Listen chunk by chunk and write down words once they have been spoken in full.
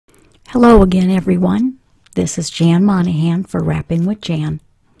Hello again, everyone. This is Jan Monahan for Wrapping with Jan.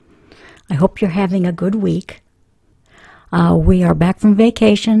 I hope you're having a good week. We are back from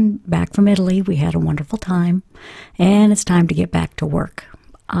vacation, back from Italy. We had a wonderful time, and it's time to get back to work.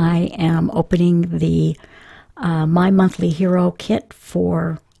 I am opening the My Monthly Hero kit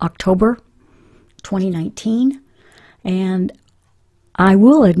for October 2019, and I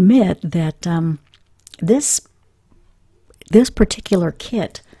will admit that this particular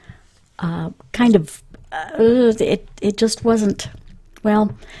kit it just wasn't,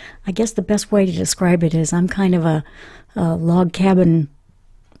 well, I guess the best way to describe it is I'm kind of a log cabin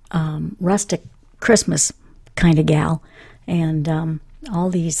rustic Christmas kind of gal, and all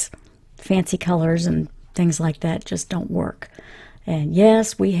these fancy colors and things like that just don't work. And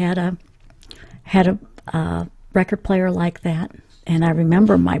yes, we had a record player like that, and I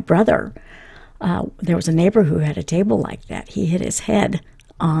remember my brother, there was a neighbor who had a table like that. He hit his head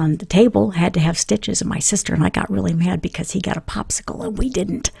on the table, had to have stitches, and my sister and I got really mad because he got a popsicle and we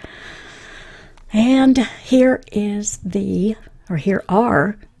didn't. And here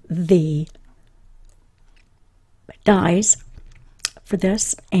are the dies for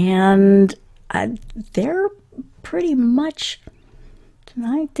this, and they're pretty much,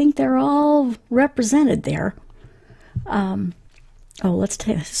 I think they're all represented there.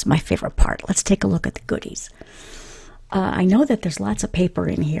 This is my favorite part. Let's take a look at the goodies. I know that there's lots of paper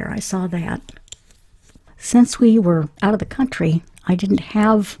in here. I saw that. Since we were out of the country, I didn't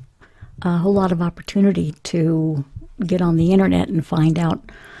have a whole lot of opportunity to get on the internet and find out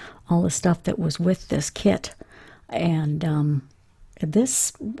all the stuff that was with this kit. And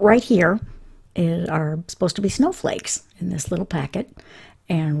this right here are supposed to be snowflakes in this little packet.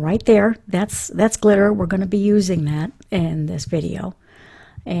 And right there, that's glitter. We're going to be using that in this video.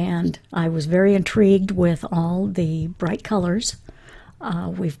 And I was very intrigued with all the bright colors.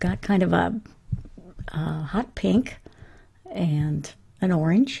 We've got kind of a hot pink and an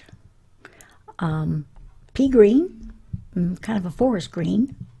orange, pea green, kind of a forest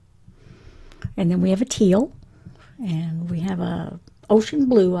green, and then we have a teal, and we have a ocean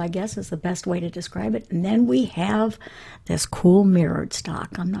blue, I guess is the best way to describe it. And then we have this cool mirrored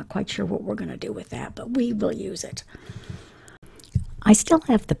stock. I'm not quite sure what we're going to do with that, but we will use it. I still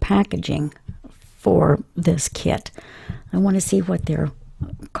have the packaging for this kit. I want to see what they're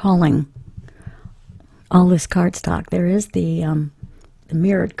calling all this cardstock. There is the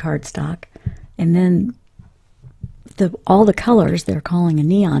mirrored cardstock, and then all the colors they're calling a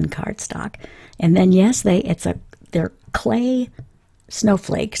neon cardstock. And then yes, they're clay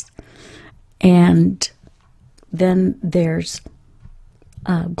snowflakes, and then there's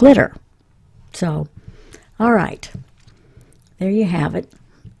glitter. So, all right. There you have it,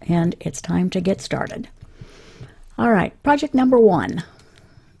 and it's time to get started. All right, project number 1.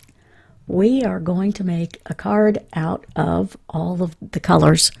 We are going to make a card out of all of the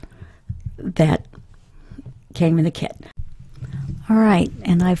colors that came in the kit. All right,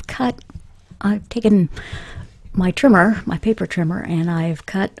 and I've taken my trimmer, my paper trimmer, and I've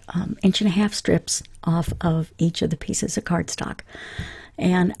cut 1.5 inch strips off of each of the pieces of cardstock.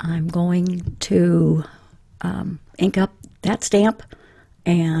 And I'm going to ink up that stamp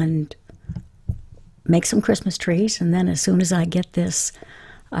and make some Christmas trees, and then as soon as I get this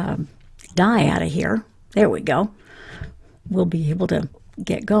die out of here, there we go, we'll be able to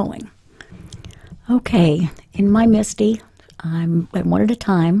get going. Okay, in my MISTI, one at a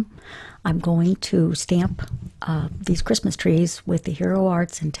time, I'm going to stamp these Christmas trees with the Hero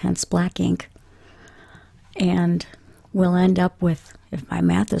Arts Intense Black ink, and we'll end up with, if my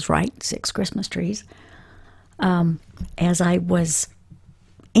math is right, 6 Christmas trees. As I was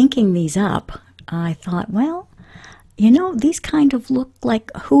inking these up, I thought, well, you know, these kind of look like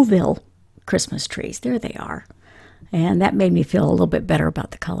Whoville Christmas trees. There they are. And that made me feel a little bit better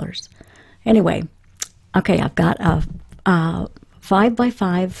about the colors. Anyway, okay, I've got a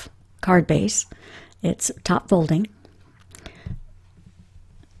 5x5 card base. It's top folding.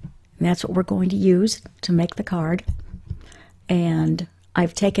 And that's what we're going to use to make the card. And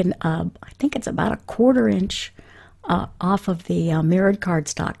I've taken, I think it's about 1/4 inch off of the mirrored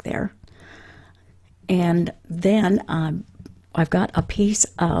cardstock there. And then I've got a piece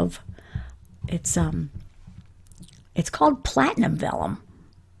of, it's called platinum vellum.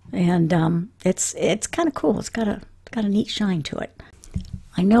 And it's kind of cool. It's got a neat shine to it.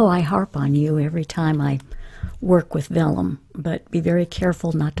 I know I harp on you every time I work with vellum, but be very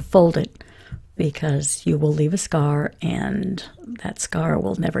careful not to fold it, because you will leave a scar, and that scar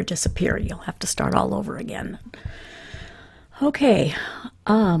will never disappear. You'll have to start all over again. Okay,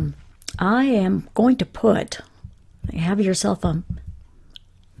 I am going to put, have yourself a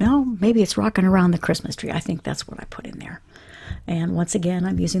no, maybe it's Rocking Around the Christmas Tree. I think that's what I put in there. And once again,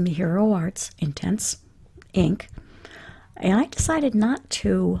 I'm using the Hero Arts Intense ink. And I decided not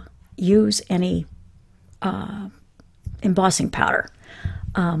to use any embossing powder.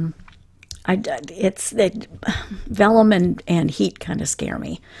 It's that vellum and heat kind of scare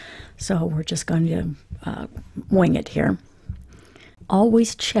me. So we're just going to wing it here.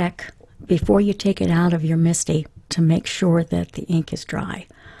 Always check before you take it out of your MISTI to make sure that the ink is dry.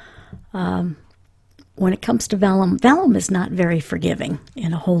 When it comes to vellum, vellum is not very forgiving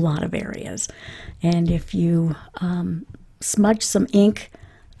in a whole lot of areas. And if you smudge some ink,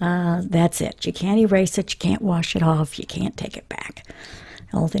 that's it. You can't erase it, you can't wash it off, you can't take it back.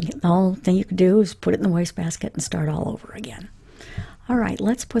 The whole thing you can do is put it in the wastebasket and start all over again. All right,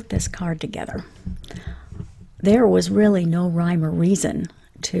 let's put this card together. There was really no rhyme or reason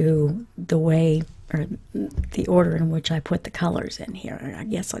to the way, or the order in which I put the colors in here. I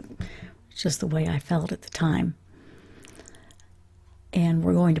guess it's just the way I felt at the time. And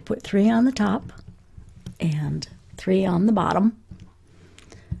we're going to put 3 on the top and 3 on the bottom.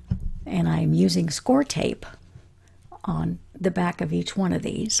 And I'm using score tape on the back of each one of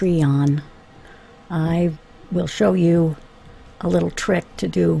these. 3 on. I will show you a little trick to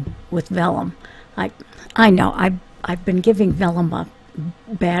do with vellum. I know I've been giving vellum a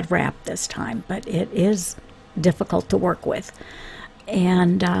bad rap this time, but it is difficult to work with.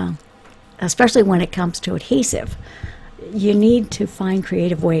 And especially when it comes to adhesive, you need to find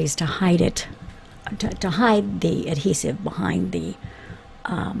creative ways to hide it, to hide the adhesive behind the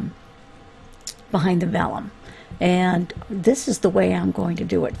vellum. And this is the way I'm going to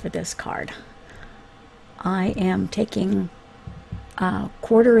do it for this card. I am taking a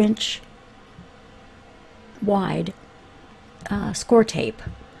 1/4 inch wide score tape,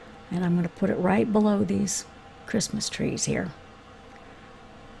 and I'm going to put it right below these Christmas trees here.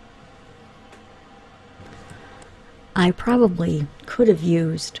 I probably could have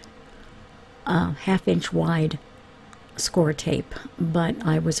used a 1/2 inch wide score tape, but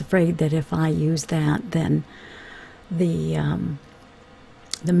I was afraid that if I used that, then the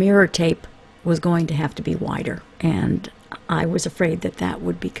mirror tape was going to have to be wider, and I was afraid that that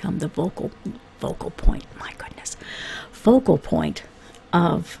would become the focal point. My goodness, focal point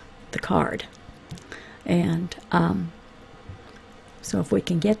of the card. And so if we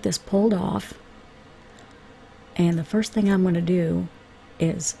can get this pulled off, and the first thing I'm going to do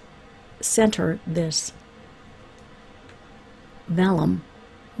is center this vellum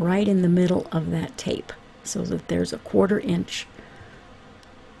right in the middle of that tape, so that there's a 1/4 inch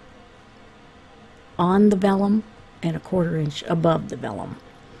on the vellum and a 1/4 inch above the vellum.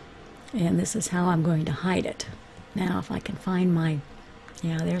 And this is how I'm going to hide it. Now if I can find my,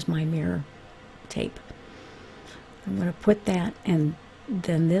 yeah, there's my mirror tape. I'm going to put that, and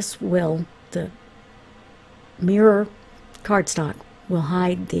then this will, the mirror cardstock will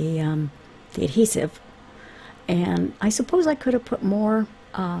hide the adhesive. And I suppose I could have put more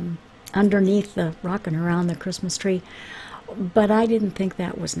underneath the Rocking Around the Christmas Tree, but I didn't think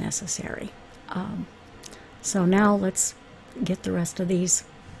that was necessary. So now let's get the rest of these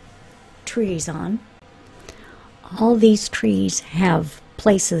trees on. All these trees have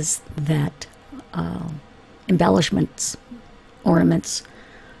places that embellishments, ornaments,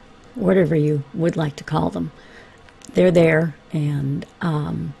 whatever you would like to call them, they're there. And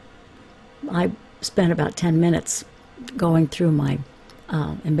I spent about 10 minutes going through my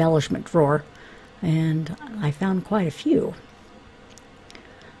embellishment drawer, and I found quite a few.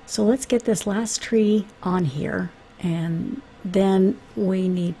 So let's get this last tree on here, and then we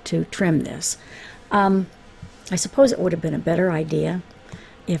need to trim this. I suppose it would have been a better idea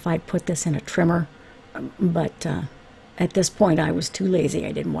if I'd put this in a trimmer, but at this point I was too lazy.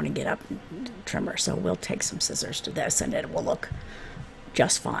 I didn't want to get up and do the trimmer, so we'll take some scissors to this and it will look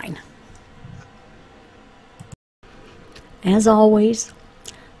just fine. As always,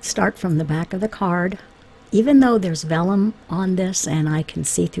 start from the back of the card. Even though there's vellum on this and I can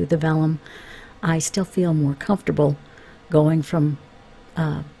see through the vellum, I still feel more comfortable going from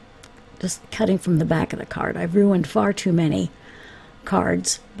just cutting from the back of the card. I've ruined far too many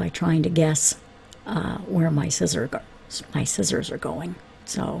cards by trying to guess where my scissors are going.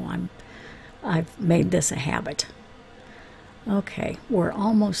 So I've made this a habit. Okay, we're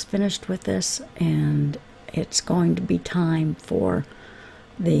almost finished with this, and it's going to be time for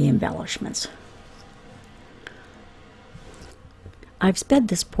the embellishments. I've sped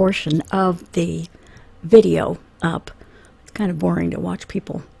this portion of the video up. It's kind of boring to watch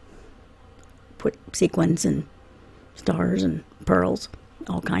people put sequins and stars and pearls,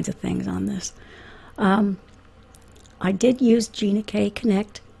 all kinds of things on this. I did use Gina K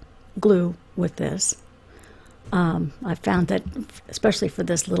Connect glue with this. I found that, especially for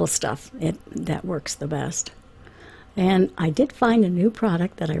this little stuff, that works the best. And I did find a new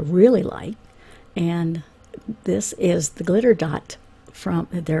product that I really like, and this is the glitter dot from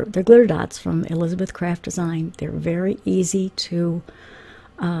they're glitter dots from Elizabeth Craft Design. They're very easy to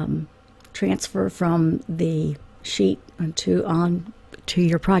transfer from the sheet to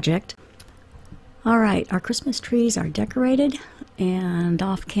your project. All right, our Christmas trees are decorated, and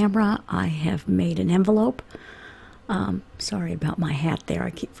off camera I have made an envelope. Sorry about my hat there, I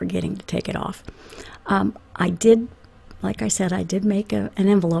keep forgetting to take it off. Like I said, I did make an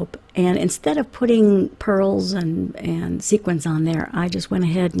envelope, and instead of putting pearls and sequins on there, I just went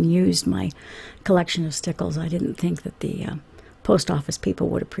ahead and used my collection of stickles. I didn't think that the post office people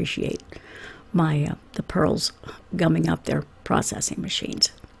would appreciate the pearls gumming up their processing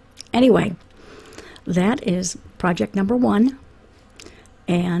machines. Anyway, that is project number 1,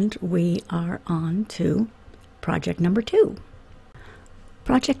 and we are on to project number 2.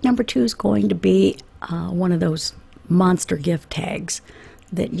 Project number 2 is going to be one of those monster gift tags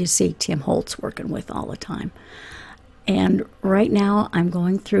that you see Tim Holtz working with all the time. And right now I'm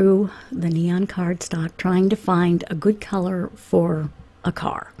going through the neon cardstock trying to find a good color for a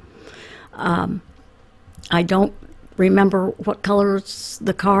car. I don't remember what colors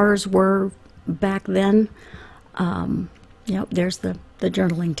the cars were back then. Yep, there's the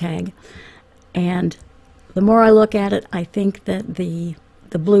journaling tag. And the more I look at it, I think that the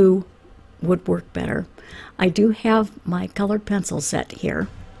blue would work better. I do have my colored pencil set here.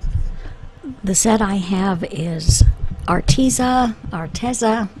 The set I have is Arteza.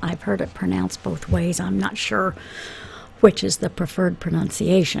 I've heard it pronounced both ways. I'm not sure which is the preferred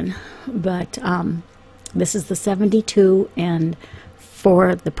pronunciation, but this is the 72, and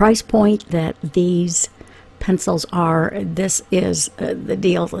for the price point that these pencils are, this is the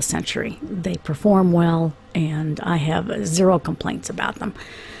deal of the century. They perform well, and I have zero complaints about them.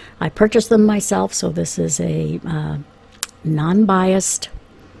 I purchased them myself, so this is a non-biased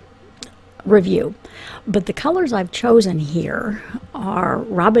review. But the colors I've chosen here are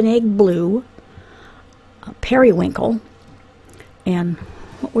Robin Egg Blue, Periwinkle, and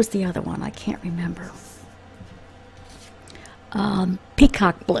what was the other one? I can't remember.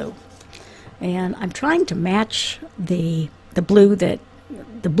 Peacock Blue. And I'm trying to match the blue that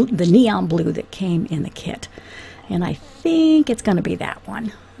the neon blue that came in the kit, and I think it's going to be that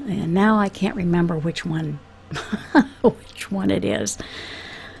one. And now I can't remember which one it is.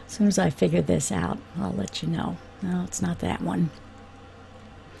 As soon as I figure this out, I'll let you know. No, it's not that one.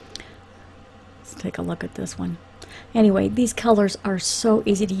 Let's take a look at this one. Anyway, these colors are so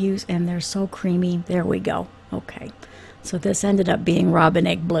easy to use, and they're so creamy. There we go. Okay, so this ended up being Robin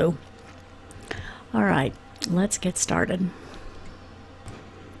Egg Blue. All right, let's get started.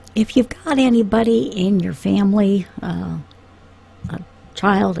 If you've got anybody in your family, a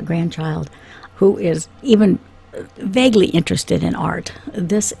child, a grandchild, who is even vaguely interested in art,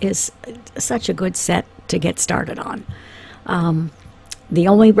 this is such a good set to get started on. The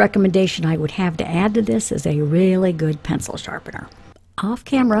only recommendation I would have to add to this is a really good pencil sharpener. Off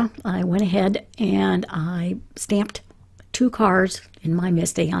camera, I went ahead and I stamped 2 cars in my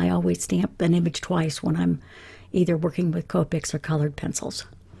MISTI. I always stamp an image twice when I'm either working with Copics or colored pencils.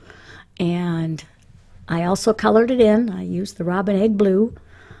 And I also colored it in. I used the Robin Egg Blue,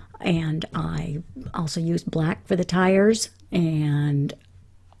 and I also used black for the tires and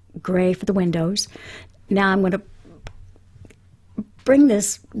gray for the windows. Now I'm going to bring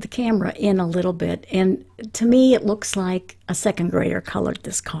the camera in a little bit, and to me it looks like a second grader colored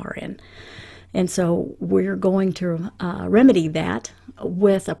this car in. And so we're going to remedy that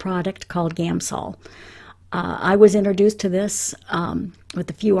with a product called Gamsol. I was introduced to this with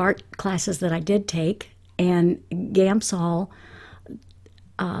the few art classes that I did take, and Gamsol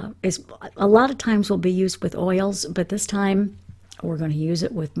is a lot of times will be used with oils, but this time we're going to use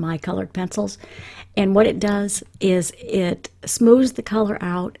it with my colored pencils. And what it does is it smooths the color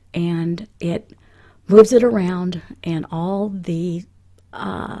out, and it moves it around, and all the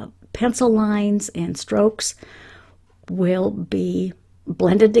pencil lines and strokes will be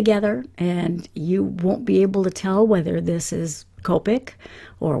blended together, and you won't be able to tell whether this is Copic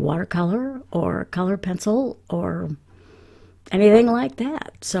or watercolor or color pencil or anything like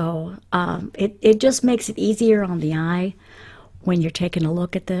that. So it just makes it easier on the eye when you're taking a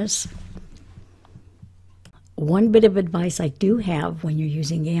look at this. One bit of advice I do have when you're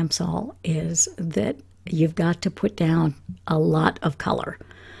using Gamsol is that you've got to put down a lot of color.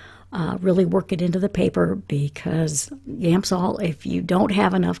 Really work it into the paper, because Gamsol, if you don't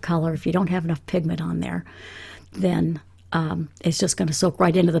have enough color, if you don't have enough pigment on there, then it's just going to soak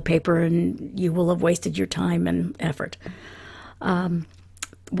right into the paper and you will have wasted your time and effort.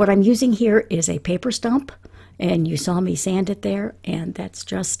 What I'm using here is a paper stump, and you saw me sand it there, and that's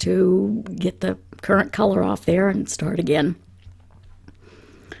just to get the current color off there and start again.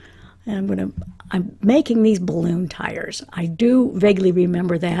 And I'm making these balloon tires. I do vaguely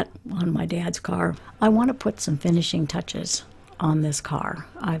remember that on my dad's car. I want to put some finishing touches on this car.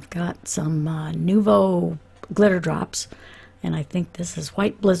 I've got some Nuvo glitter drops, and I think this is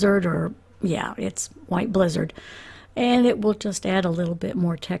White Blizzard, or yeah, it's White Blizzard. And it will just add a little bit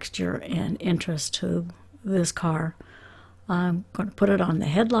more texture and interest to this car. I'm going to put it on the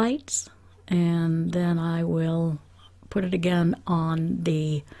headlights, and then I will put it again on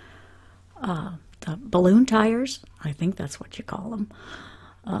the balloon tires. I think that's what you call them.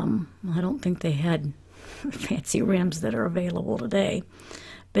 I don't think they had fancy rims that are available today.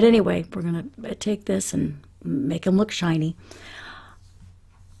 But anyway, we're going to take this and make them look shiny.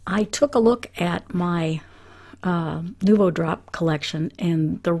 I took a look at my Nuvo Drop collection,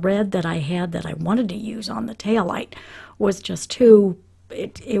 and the red that I had that I wanted to use on the taillight was just too,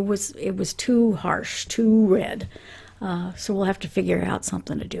 it was too harsh, too red. So we'll have to figure out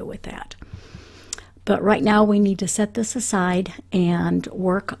something to do with that. But right now we need to set this aside and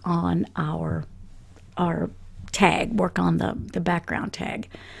work on our tag, work on the background tag.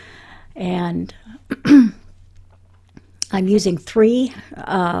 And I'm using 3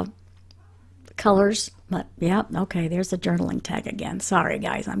 colors, but yeah, okay, there's the journaling tag again. Sorry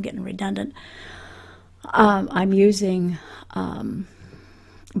guys, I'm getting redundant. I'm using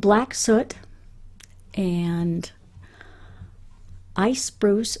black soot and ice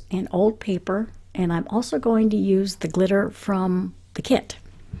spruce and old paper, and I'm also going to use the glitter from the kit.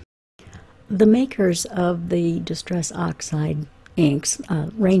 The makers of the Distress Oxide inks,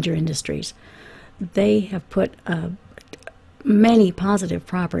 Ranger Industries, they have put many positive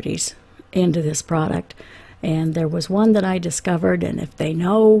properties into this product, and there was one that I discovered, and if they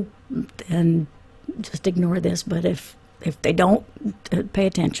know, then just ignore this, but if they don't, pay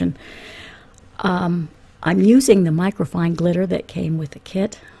attention. I'm using the microfine glitter that came with the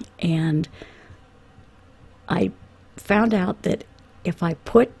kit, and I found out that if I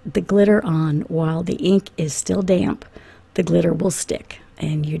put the glitter on while the ink is still damp, the glitter will stick,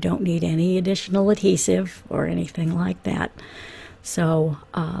 and you don't need any additional adhesive or anything like that. So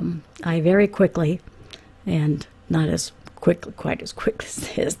I very quickly, and not as quick, quite as quick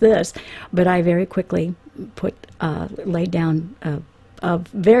as this, but I very quickly laid down a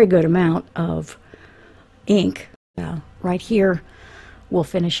very good amount of ink. Right here, we'll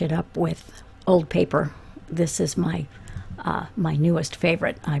finish it up with old paper. This is my my newest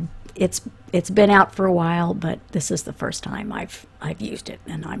favorite. It's been out for a while, but this is the first time I've used it,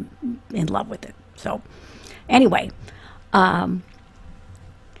 and I'm in love with it. So anyway, I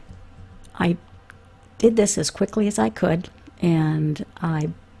did this as quickly as I could, and I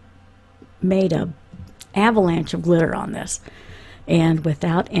made a avalanche of glitter on this, and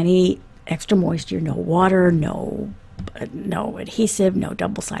without any extra moisture, no water, no adhesive, no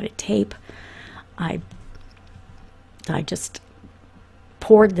double-sided tape. I just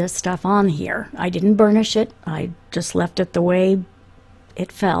poured this stuff on here. I didn't burnish it. I just left it the way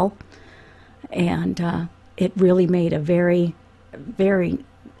it fell, and it really made a very, very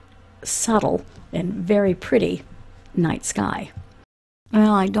subtle and very pretty night sky.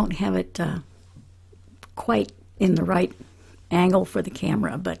 Well, I don't have it quite in the right angle for the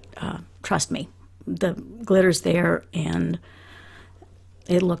camera, but trust me, the glitter's there and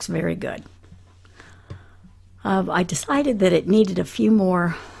it looks very good. I decided that it needed a few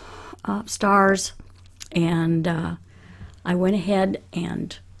more stars, and I went ahead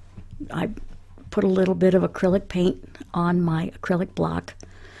and I put a little bit of acrylic paint on my acrylic block,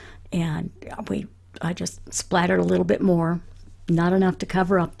 and I just splattered a little bit more, not enough to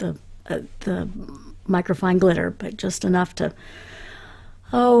cover up the microfine glitter, but just enough to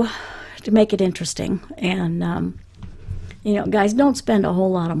make it interesting. And you know, guys, don't spend a whole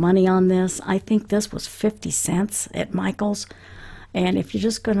lot of money on this. I think this was 50 cents at Michael's, and if you're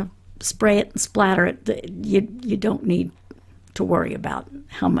just going to spray it and splatter it, you don't need to worry about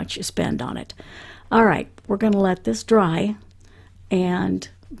how much you spend on it. All right, we're going to let this dry, and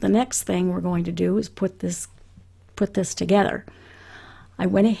the next thing we're going to do is put this together. I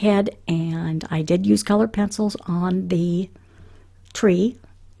went ahead and I did use colored pencils on the tree,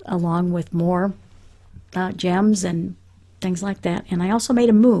 along with more gems and things like that. And I also made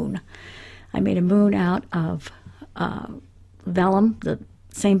a moon. I made a moon out of vellum, the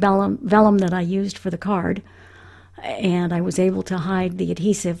same vellum that I used for the card, and I was able to hide the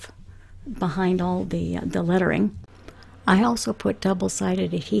adhesive behind all the lettering. I also put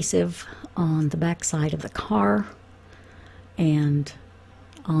double-sided adhesive on the back side of the car and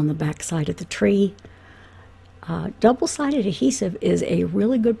on the back side of the tree. Double-sided adhesive is a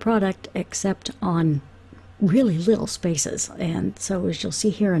really good product, except on really little spaces. And so, as you'll see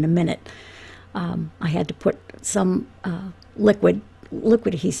here in a minute, I had to put some liquid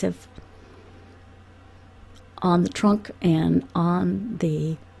adhesive on the trunk and on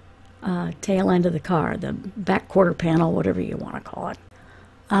the tail end of the car, the back quarter panel, whatever you want to call it.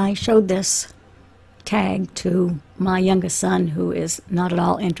 I showed this tag to my youngest son, who is not at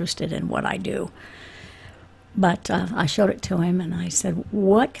all interested in what I do. But I showed it to him and I said,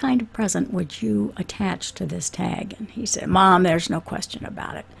 "What kind of present would you attach to this tag?" And he said, "Mom, there's no question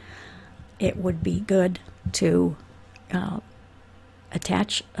about it. It would be good to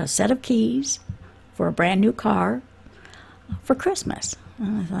attach a set of keys for a brand new car for Christmas."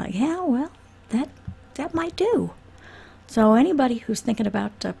 And I thought, yeah, well, that might do. So anybody who's thinking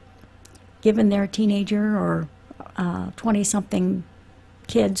about giving their teenager or 20-something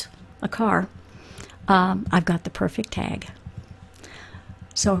kids a car, I've got the perfect tag.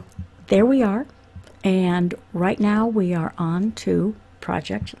 So there we are, and right now we are on to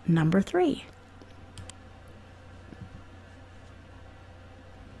project number 3.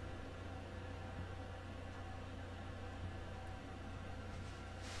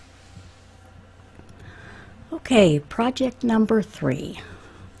 Okay, project number 3.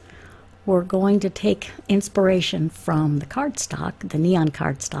 We're going to take inspiration from the cardstock, the neon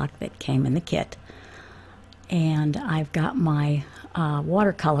cardstock that came in the kit. And I've got my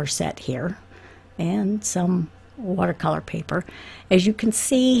watercolor set here and some watercolor paper. As you can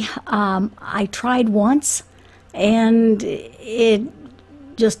see, I tried once and it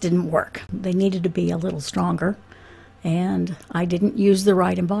just didn't work. They needed to be a little stronger, and I didn't use the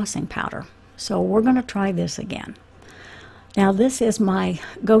right embossing powder. So we're going to try this again. Now, this is my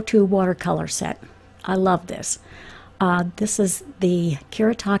go-to watercolor set. I love this. This is the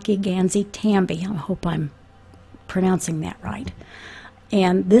Kuretake Gansai Tambi. I hope I'm pronouncing that right.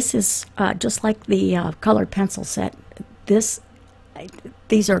 And this is just like the colored pencil set.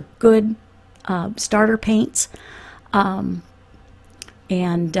 These are good starter paints, and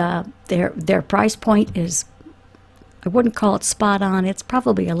their price point is, I wouldn't call it spot on. It's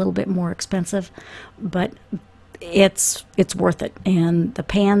probably a little bit more expensive, but it's worth it. And the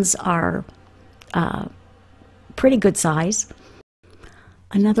pans are pretty good size.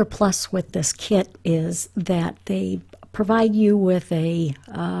 Another plus with this kit is that they provide you with a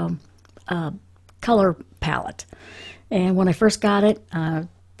color palette. And when I first got it, I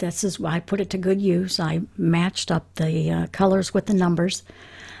put it to good use. I matched up the colors with the numbers,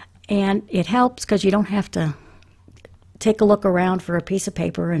 and it helps because you don't have to take a look around for a piece of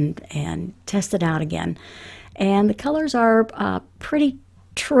paper and test it out again. And the colors are pretty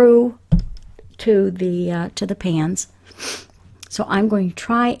true to the pans. So I'm going to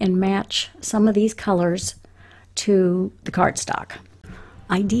try and match some of these colors to the cardstock.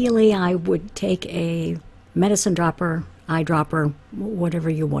 Ideally, I would take a medicine dropper, eyedropper, whatever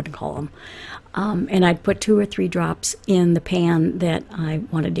you want to call them, and I'd put 2 or 3 drops in the pan that I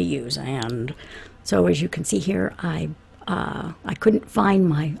wanted to use. And so, as you can see here, I couldn't find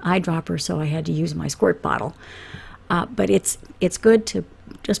my eyedropper, so I had to use my squirt bottle. But it's good to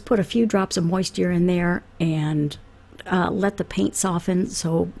just put a few drops of moisture in there and let the paint soften,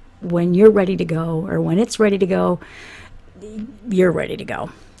 so when you're ready to go, or when it's ready to go, you're ready to go.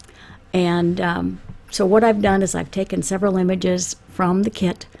 And so what I've done is I've taken several images from the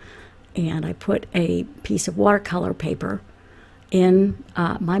kit, and I put a piece of watercolor paper in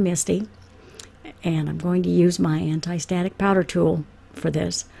my MISTI, and I'm going to use my anti-static powder tool for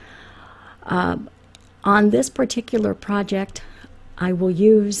this. On this particular project, I will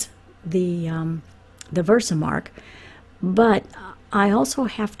use the Versamark, but I also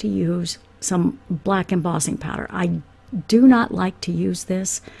have to use some black embossing powder. I do not like to use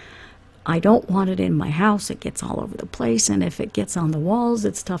this. I don't want it in my house. It gets all over the place, and if it gets on the walls,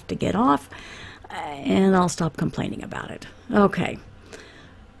 it's tough to get off, and I'll stop complaining about it. Okay,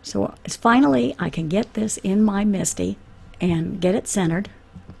 so finally I can get this in my MISTI and get it centered.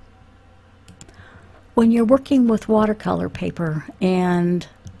 When you're working with watercolor paper and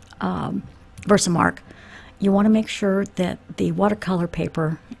Versamark, you want to make sure that the watercolor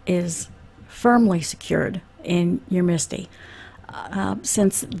paper is firmly secured in your MISTI.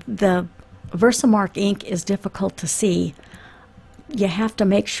 Since the Versamark ink is difficult to see, you have to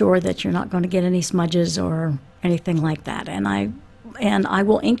make sure that you're not going to get any smudges or anything like that. And I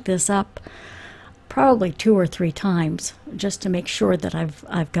will ink this up probably 2 or 3 times just to make sure that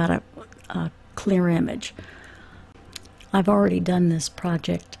I've got a clear image. I've already done this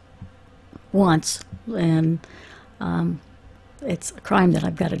project once, and it's a crime that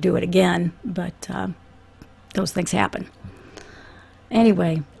I've got to do it again, but those things happen.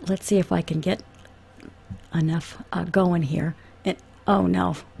 Anyway, let's see if I can get enough going here. Oh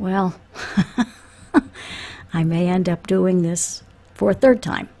no, well, I may end up doing this for a third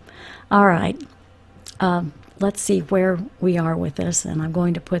time. All right, let's see where we are with this, and I'm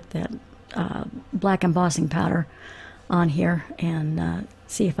going to put that black embossing powder on here and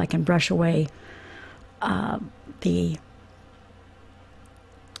see if I can brush away the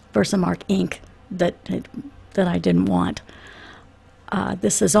Versamark ink that I didn't want.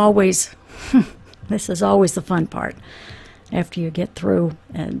 This is always this is always the fun part, after you get through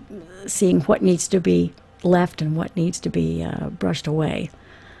and seeing what needs to be left and what needs to be brushed away.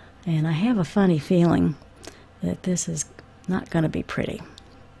 And I have a funny feeling that this is not going to be pretty.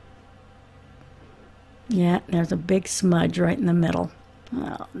 Yeah, there's a big smudge right in the middle.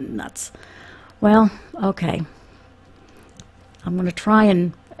 Oh, nuts. Well, okay. I'm going to try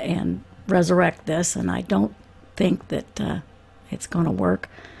and resurrect this, and I don't think that it's going to work.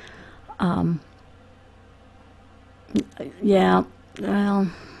 Yeah, well,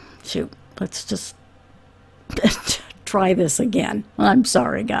 shoot. Let's just try this again. I'm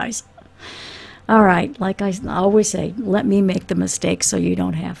sorry, guys. All right, like I always say, let me make the mistake so you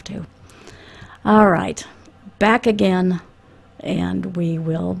don't have to. All right, back again, and we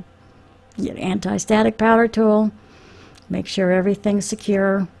will get anti-static powder tool, make sure everything's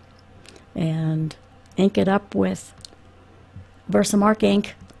secure, and ink it up with Versamark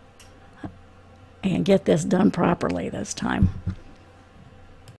ink, and get this done properly this time.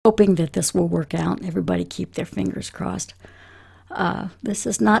 Hoping that this will work out. Everybody keep their fingers crossed. This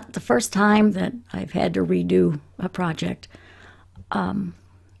is not the first time that I've had to redo a project. I'm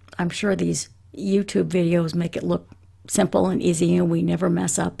sure these YouTube videos make it look simple and easy and we never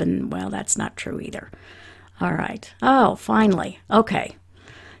mess up, and well, that's not true either. All right. Oh, finally. Okay.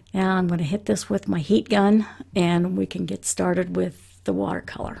 Now I'm going to hit this with my heat gun and we can get started with the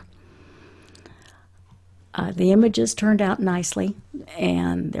watercolor. The images turned out nicely,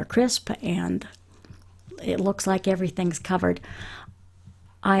 and they're crisp, and it looks like everything's covered.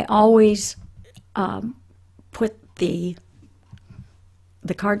 I always put the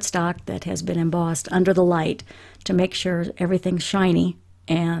cardstock that has been embossed under the light to make sure everything's shiny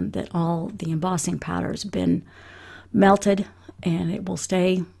and that all the embossing powder's been melted and it will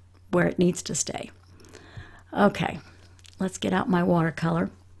stay where it needs to stay. Okay, let's get out my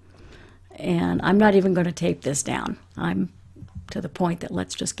watercolor. And I'm not even going to tape this down. I'm to the point that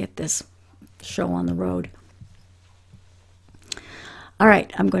let's just get this show on the road. All right,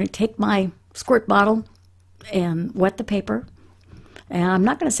 I'm going to take my squirt bottle and wet the paper. And I'm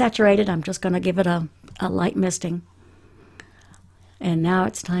not going to saturate it. I'm just going to give it a light misting. And now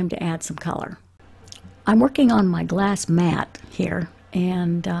it's time to add some color. I'm working on my glass mat here.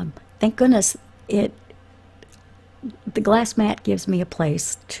 And thank goodness the glass mat gives me a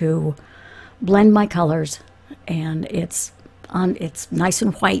place to blend my colors, and it's nice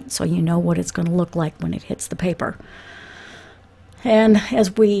and white, so you know what it's going to look like when it hits the paper. And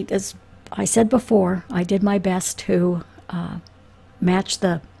as I said before, I did my best to match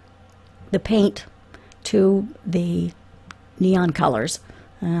the paint to the neon colors.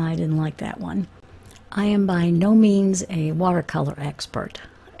 I didn't like that one. I am by no means a watercolor expert,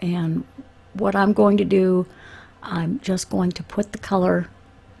 and what I'm going to do, I'm just going to put the color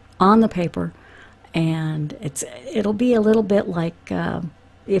on the paper, and it'll be a little bit like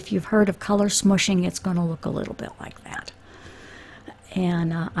if you've heard of color smushing, it's going to look a little bit like that.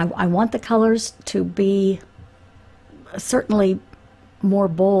 And I want the colors to be certainly more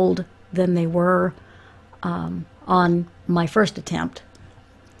bold than they were on my first attempt,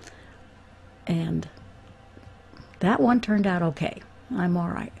 and that one turned out okay. I'm all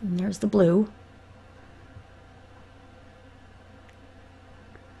right. And there's the blue.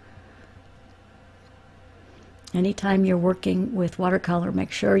 Anytime you're working with watercolor,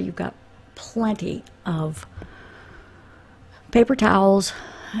 make sure you've got plenty of paper towels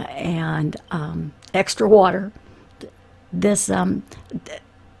and extra water. The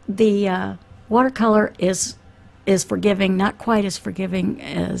watercolor is forgiving, not quite as forgiving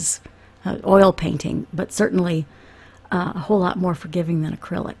as oil painting, but certainly a whole lot more forgiving than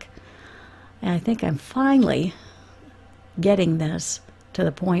acrylic. And I think I'm finally getting this to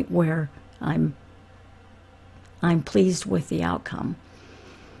the point where I'm pleased with the outcome.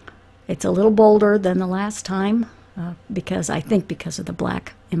 It's a little bolder than the last time because of the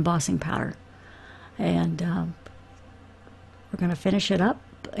black embossing powder. And we're going to finish it up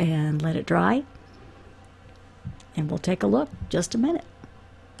and let it dry. and we'll take a look just a minute.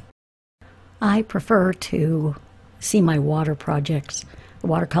 I prefer to see my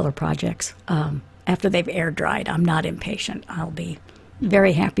watercolor projects after they've air dried. I'm not impatient. I'll be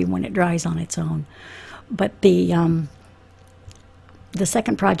very happy when it dries on its own. But the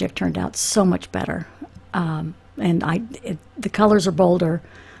second project turned out so much better, and the colors are bolder,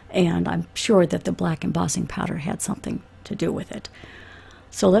 and I'm sure that the black embossing powder had something to do with it.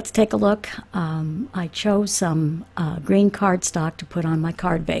 So let's take a look. I chose some green cardstock to put on my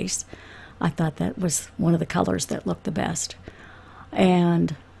card base. I thought that was one of the colors that looked the best.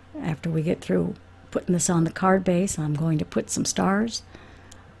 And after we get through putting this on the card base, I'm going to put some stars,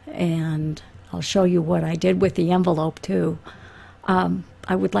 and I'll show you what I did with the envelope too.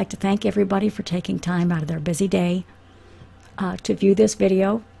 I would like to thank everybody for taking time out of their busy day to view this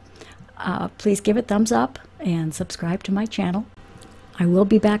video. Please give it a thumbs up and subscribe to my channel. I will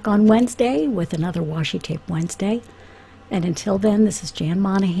be back on Wednesday with another Washi Tape Wednesday. And until then, this is Jan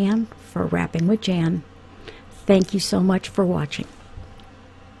Monahan for Wrapping with Jan. Thank you so much for watching.